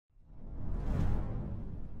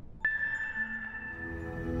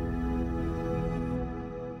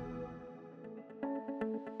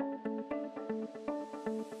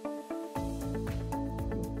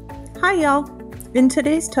Hi y'all! In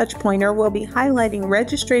today's TouchPointer, we'll be highlighting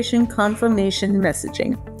registration confirmation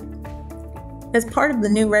messaging. As part of the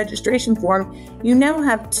new registration form, you now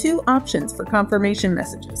have two options for confirmation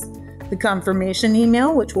messages. The confirmation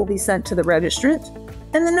email, which will be sent to the registrant,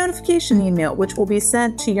 and the notification email, which will be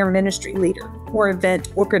sent to your ministry leader or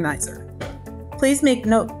event organizer. Please make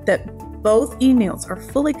note that both emails are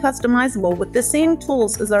fully customizable with the same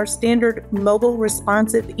tools as our standard mobile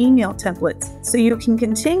responsive email templates, so you can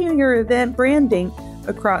continue your event branding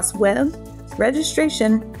across web,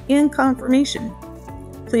 registration, and confirmation.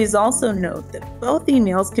 Please also note that both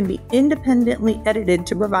emails can be independently edited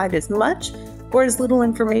to provide as much or as little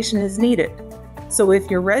information as needed. So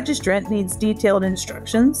if your registrant needs detailed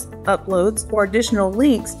instructions, uploads, or additional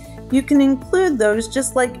links, you can include those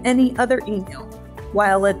just like any other email,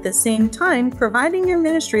 while at the same time providing your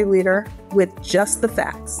ministry leader with just the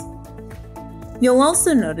facts. You'll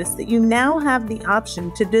also notice that you now have the option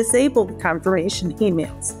to disable the confirmation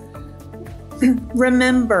emails.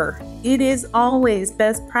 Remember, it is always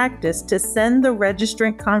best practice to send the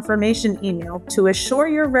registrant confirmation email to assure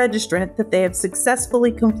your registrant that they have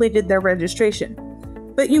successfully completed their registration.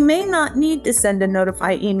 But you may not need to send a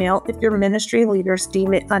notify email if your ministry leaders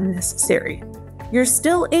deem it unnecessary. You're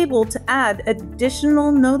still able to add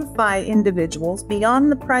additional notify individuals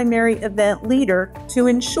beyond the primary event leader to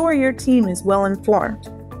ensure your team is well informed.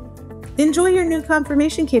 Enjoy your new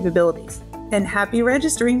confirmation capabilities and happy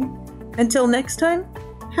registering. Until next time,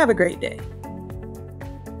 have a great day.